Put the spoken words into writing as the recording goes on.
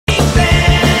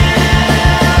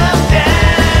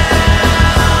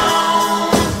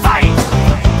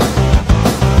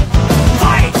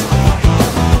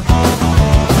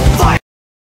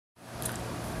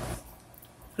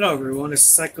Hello everyone, it's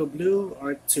Psycho Blue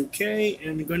R2K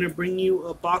and I'm going to bring you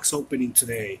a box opening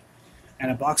today. And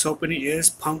a box opening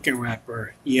is Pumpkin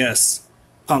Wrapper. Yes,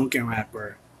 Pumpkin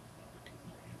Wrapper.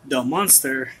 The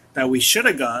monster that we should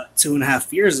have got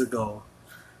 2.5 years ago.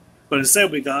 But instead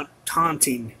we got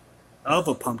Taunting of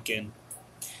a Pumpkin.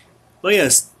 But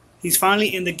yes, he's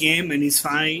finally in the game and he's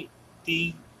finally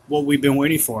what we've been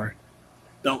waiting for.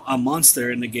 A monster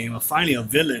in the game, finally a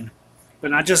villain. But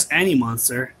not just any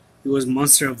monster. He was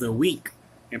Monster of the Week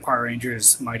in Power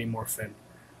Rangers Mighty Morphin.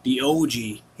 The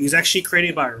OG. He's actually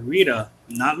created by Rita,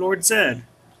 not Lord Zed.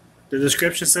 The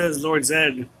description says Lord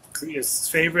Zed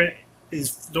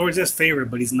is Lord Zed's favorite,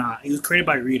 but he's not. He was created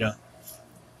by Rita.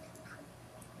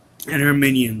 And her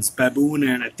minions, Baboon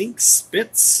and I think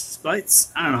Spites?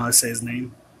 I don't know how to say his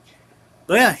name.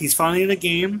 But yeah, he's finally in the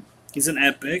game. He's an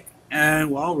epic. And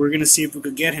well, we're going to see if we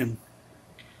could get him.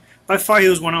 By far, he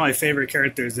was one of my favorite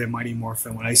characters in Mighty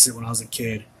Morphin when I was a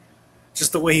kid.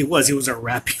 Just the way he was a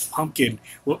rapping pumpkin.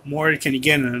 What more can you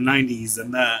get in the 90s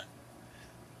than that?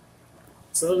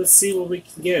 So let's see what we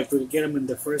can get, if we can get him in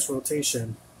the first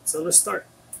rotation. So let's start.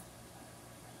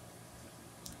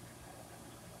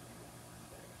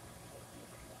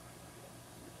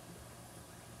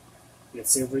 Let's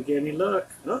see if we get any luck.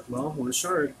 Oh, well, one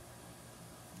shard.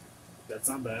 That's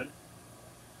not bad.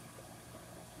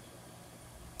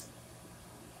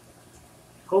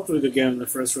 Hopefully we could get him in the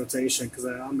first rotation, because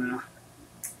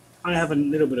I have a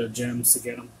little bit of gems to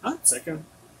get him. Ah, second.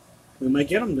 We might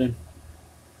get him then.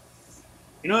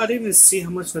 You know, I didn't even see how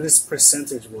much of this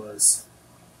percentage was.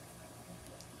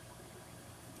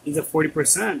 Either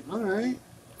 40%. Alright.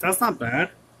 That's not bad.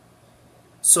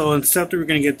 So in step 3 we're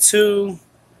going to get 2.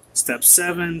 Step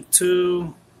 7,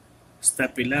 2.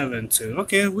 Step 11, 2.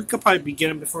 Okay, we could probably be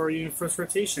getting before we're in first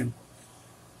rotation.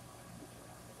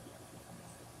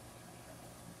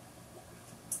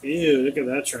 Ew, look at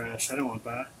that trash. I don't want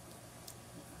that.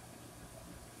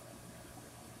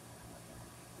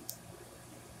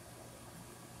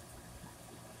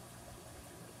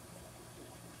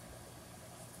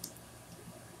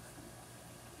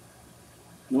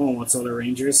 No one wants Solar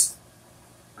Rangers.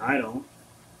 I don't.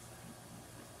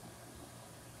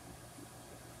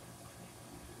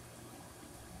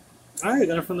 Alright,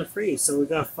 got it from the free, so we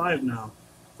got 5 now.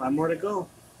 5 more to go.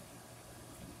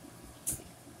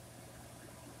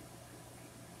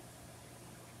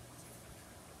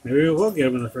 Maybe we will get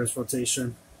him in the first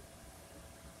rotation.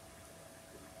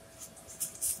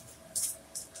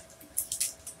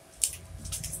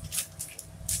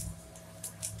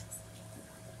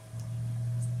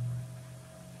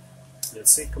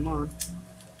 Let's see, come on.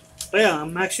 But yeah,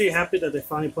 I'm actually happy that they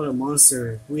finally put a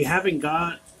monster. We haven't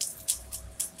got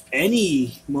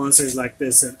any monsters like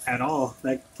this at all.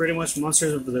 Like, pretty much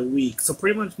Monsters of the Week. So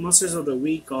pretty much Monsters of the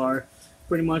Week are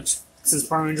pretty much, since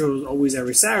Power Ranger was always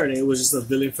every Saturday, it was just a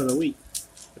villain for the week.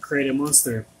 A created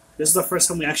monster. This is the first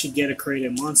time we actually get a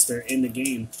created monster in the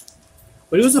game.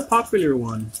 But it was a popular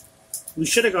one. We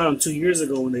should have got him 2 years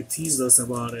ago when they teased us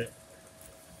about it.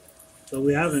 But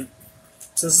we haven't.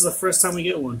 So this is the first time we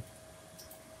get one.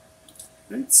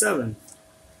 Right, 7.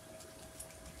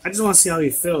 I just want to see how he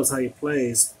feels, how he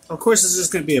plays. Of course, it's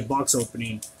just going to be a box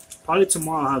opening. Probably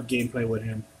tomorrow I'll have gameplay with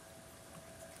him.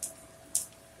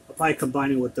 I'll probably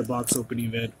combine it with the box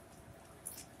opening vid.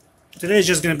 Today's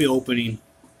just going to be opening.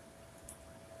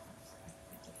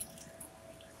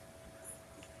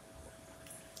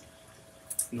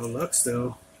 No luck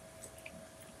still.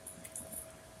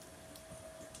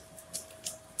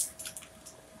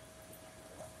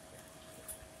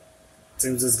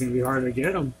 Seems it's going to be hard to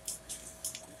get him.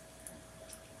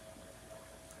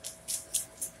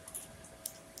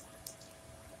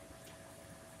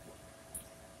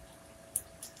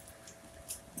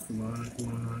 Come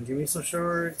on, give me some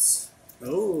shorts.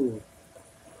 Oh.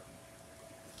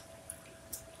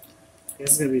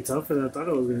 It's gonna be tougher than I thought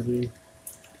it was gonna be.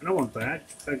 I don't want that.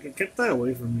 Get that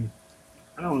away from me.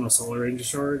 I don't want no Solar Ranger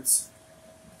shards.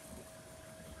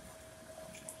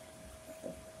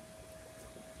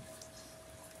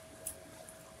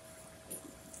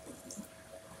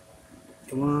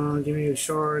 Come on, give me your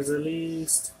shards at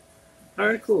least.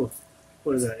 Alright, cool.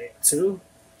 What is that? 2?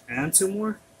 And 2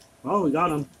 more? Oh, we got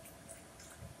them.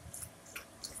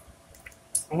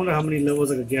 I wonder how many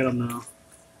levels I could get them now.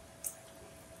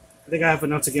 I think I have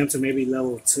enough to get them to maybe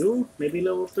level 2? Maybe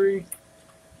level 3?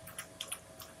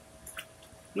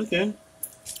 Okay.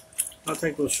 I'll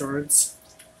take those shards.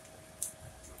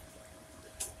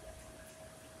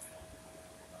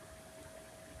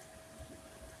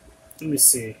 Let me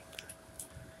see.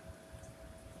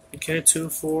 Okay, 2,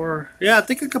 4. Yeah, I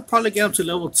think I could probably get up to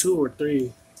level 2 or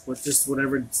 3 with just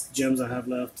whatever gems I have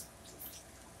left.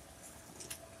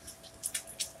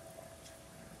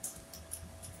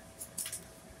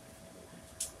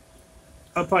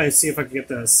 I'll probably see if I can get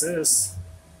the assist.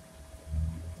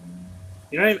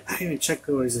 You know, I didn't even check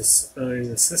who his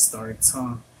assist starts,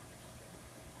 huh?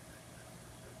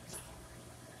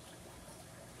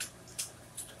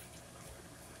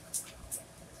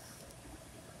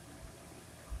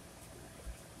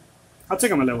 I'll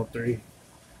take him at level 3.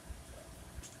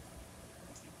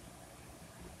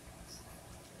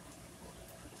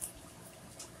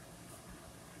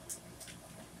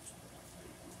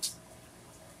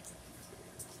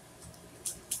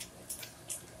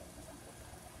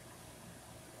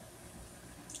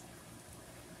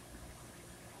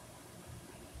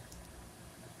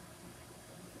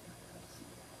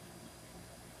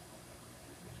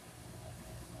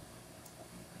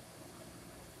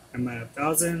 I'm at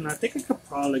 1,000. I think I could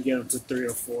probably get up to 3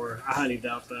 or 4. I highly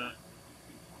doubt that.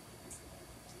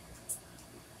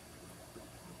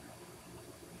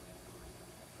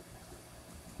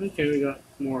 Okay, we got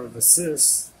more of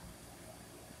assists.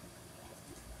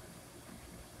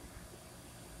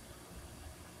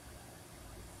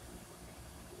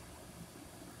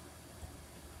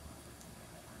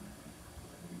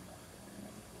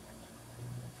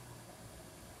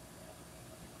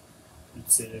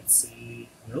 Let's see.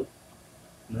 Nope,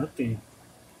 nothing.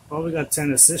 Well, we got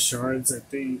 10 assist shards, I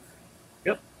think.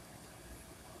 Yep.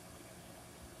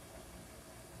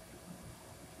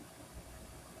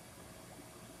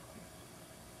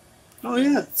 Oh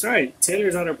yeah, that's right.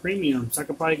 Taylor's on a premium, so I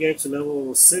could probably get it to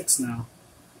level 6 now.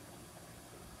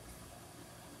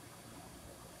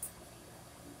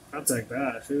 I'll take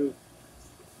that. Shoot.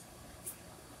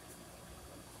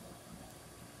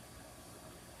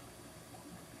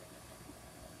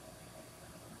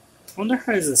 I wonder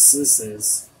how his assist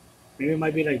is. Maybe it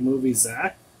might be like movie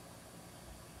Zach.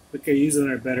 We could use it on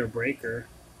our better breaker.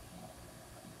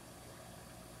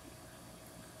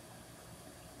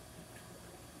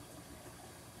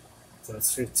 So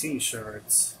that's 15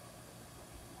 shards.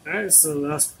 Alright, so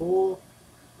last pool.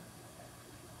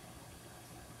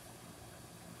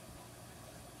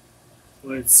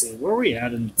 Let's see, where are we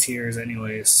at in the tiers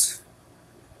anyways?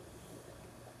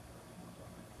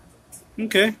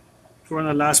 Okay, we're on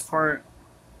the last part.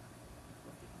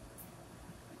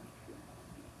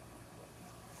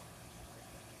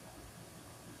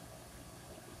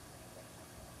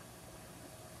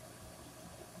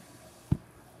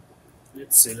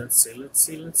 Let's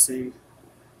see.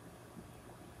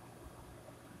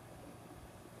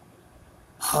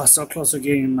 Oh, so close to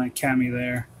getting my cami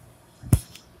there.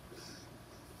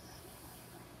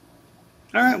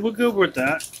 Alright, we'll go with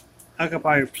that. I could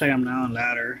probably play them now on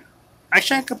ladder.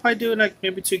 Actually, I could probably do like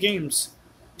maybe 2 games.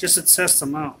 Just to test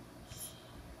them out.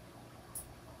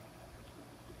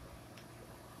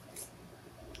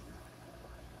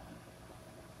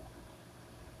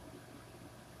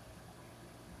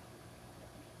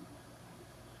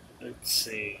 Let's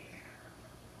see.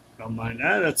 Don't mind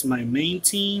that. That's my main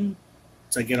team.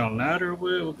 So I get on ladder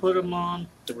with, we'll put him on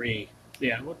 3.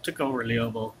 Yeah, we'll take over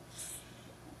Leobo.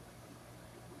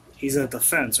 He's at the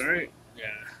fence, right?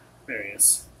 Yeah, there he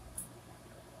is.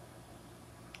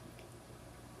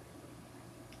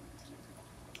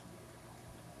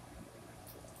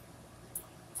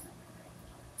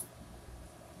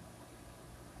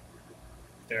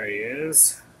 There he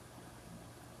is.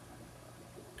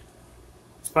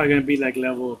 It's probably gonna be like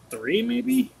level 3,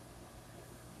 maybe?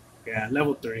 Yeah,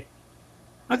 level 3.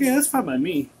 Okay, that's fine by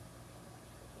me.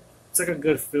 It's like a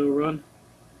good field run.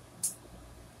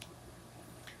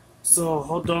 So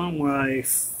hold on while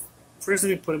first let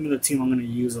me put him in the team I'm gonna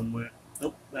use him with.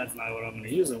 Nope, that's not what I'm gonna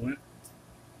use him with.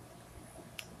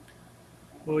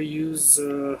 We'll use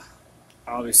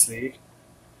obviously.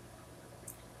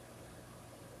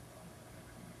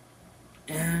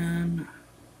 And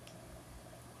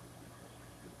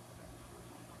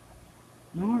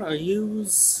you know what, I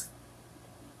use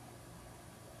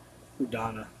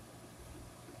Udana.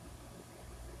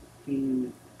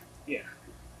 Yeah.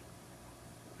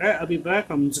 Alright, I'll be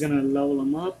back. I'm just gonna level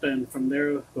him up, and from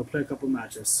there we'll play a couple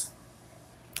matches.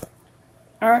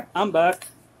 Alright, I'm back.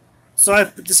 So I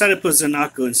decided to put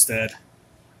Zanaku instead.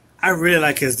 I really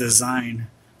like his design.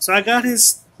 So I got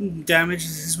his damage.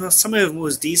 Some of it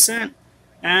was decent,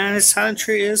 and his talent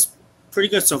tree is pretty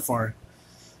good so far.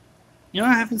 You know,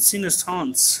 I haven't seen his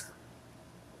taunts.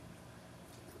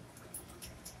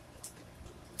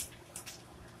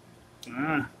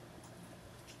 Ah.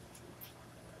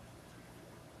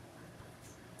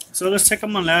 So let's take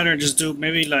him on ladder and just do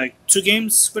maybe like 2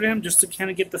 games with him just to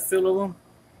kind of get the feel of him.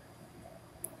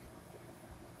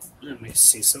 Let me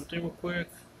see something real quick.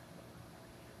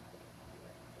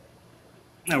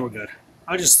 No, we're good.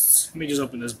 Let me just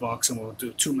open this box and we'll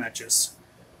do 2 matches.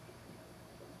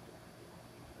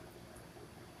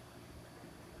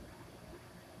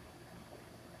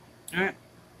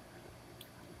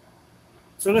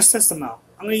 So let's test them out.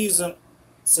 I'm gonna use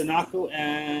Sanako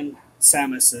and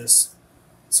Samus's.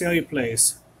 See how he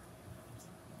plays.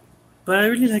 But I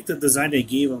really like the design they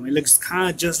gave him. It looks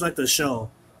kind of just like the show,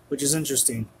 which is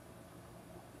interesting.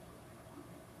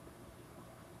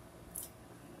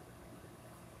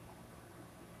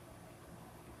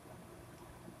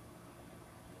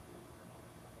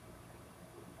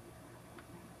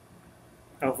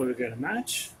 Hopefully we get a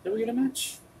match. Did we get a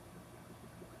match?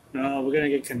 No, we're gonna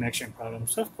get connection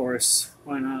problems. Of course.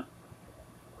 Why not?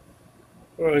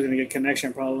 We're always gonna get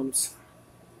connection problems.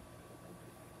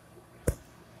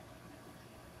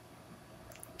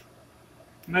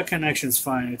 My connection's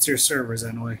fine. It's your servers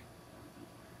anyway.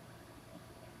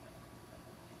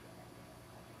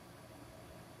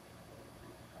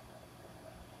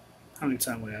 How many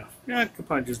time we have? Yeah, I could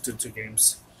probably just do 2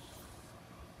 games.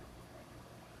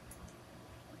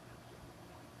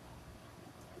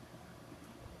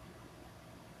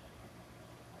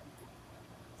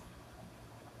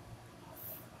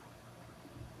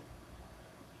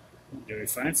 Did we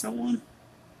find someone?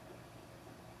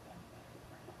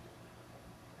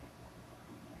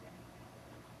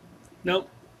 Nope.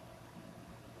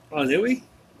 Oh, did we?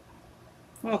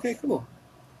 Oh, okay, cool.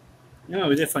 No,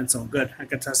 we did find someone. Good. I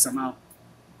can test them out.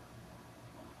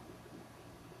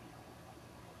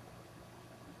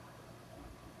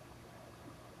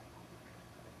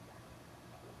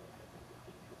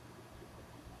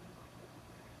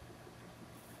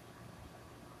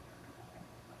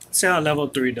 See how level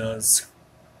 3 does.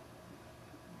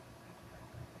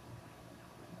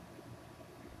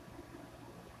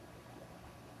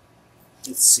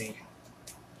 Let's see.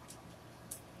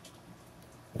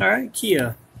 Alright,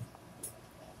 Kia.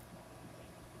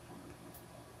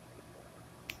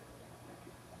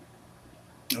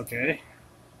 Okay.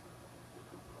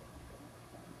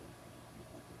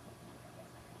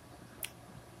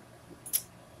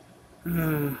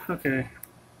 Okay.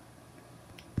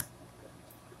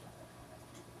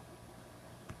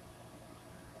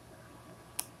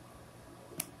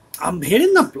 I'm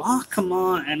hitting the block. Come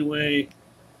on, anyway.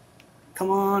 Come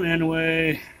on,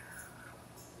 anyway.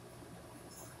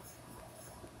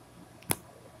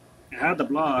 I had the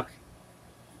block.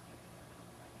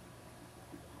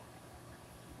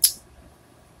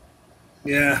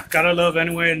 Yeah, gotta love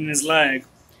anyway in his lag.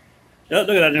 Yep,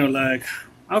 look at that new lag.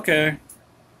 Okay.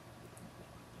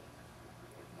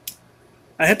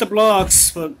 I hit the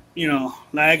blocks, but, you know,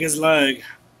 lag is lag.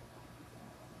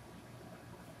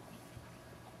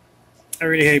 I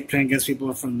really hate playing against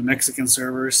people from the Mexican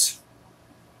servers.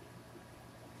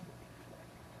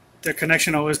 Their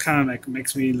connection always kind of like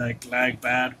makes me like lag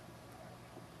bad.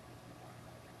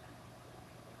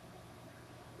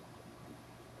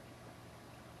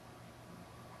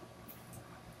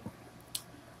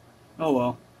 Oh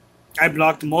well. I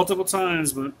blocked multiple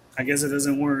times, but I guess it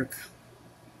doesn't work.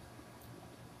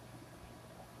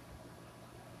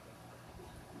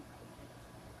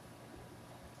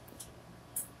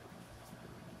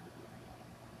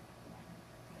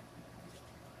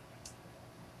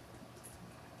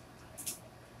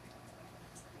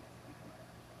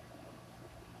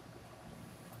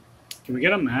 Can we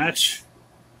get a match?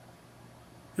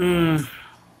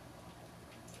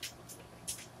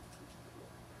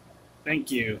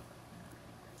 Thank you.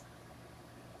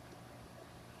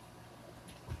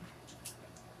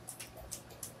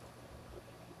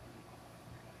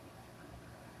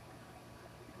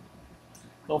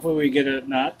 Hopefully we get a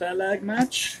not that lag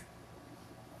match.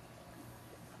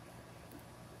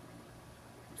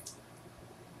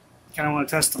 Kind of want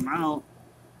to test them out.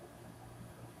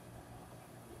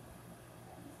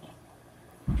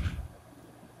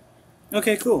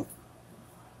 Okay, cool.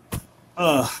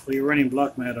 We're running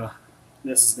block meta.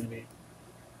 This is gonna be.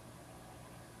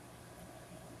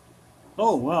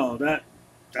 Oh wow, that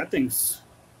thing's.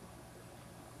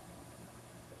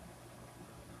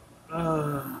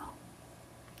 Uh.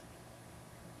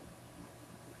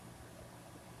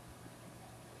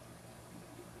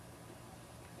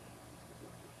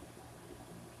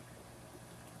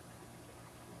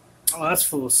 Oh, that's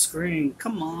full screen.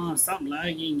 Come on, stop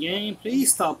lagging, game.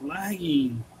 Please stop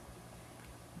lagging.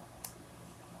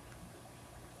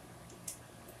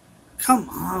 Come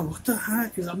on, what the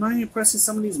heck? I'm not even pressing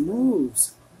some of these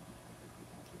moves.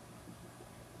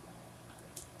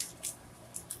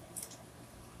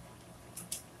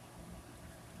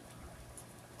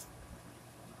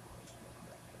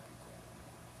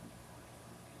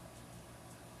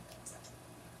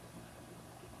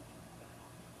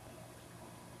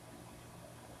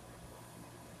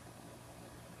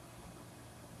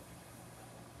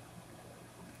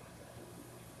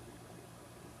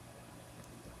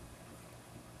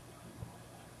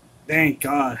 Thank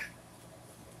God.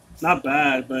 Not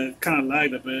bad, but kind of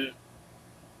lagged a bit.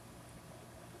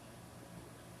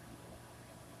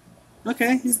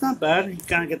 Okay, he's not bad. You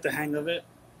kind of get the hang of it.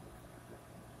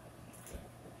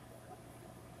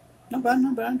 Not bad,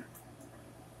 not bad.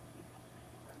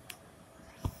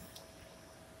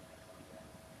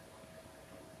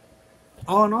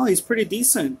 Oh no, he's pretty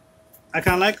decent. I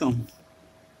kind of like him.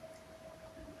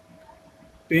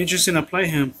 Be interesting to play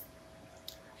him.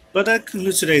 But that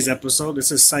concludes today's episode.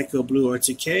 This is Psycho Blue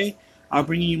RTK. I'll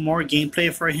bring you more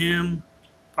gameplay for him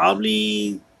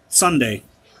probably Sunday.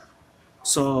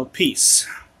 So, peace.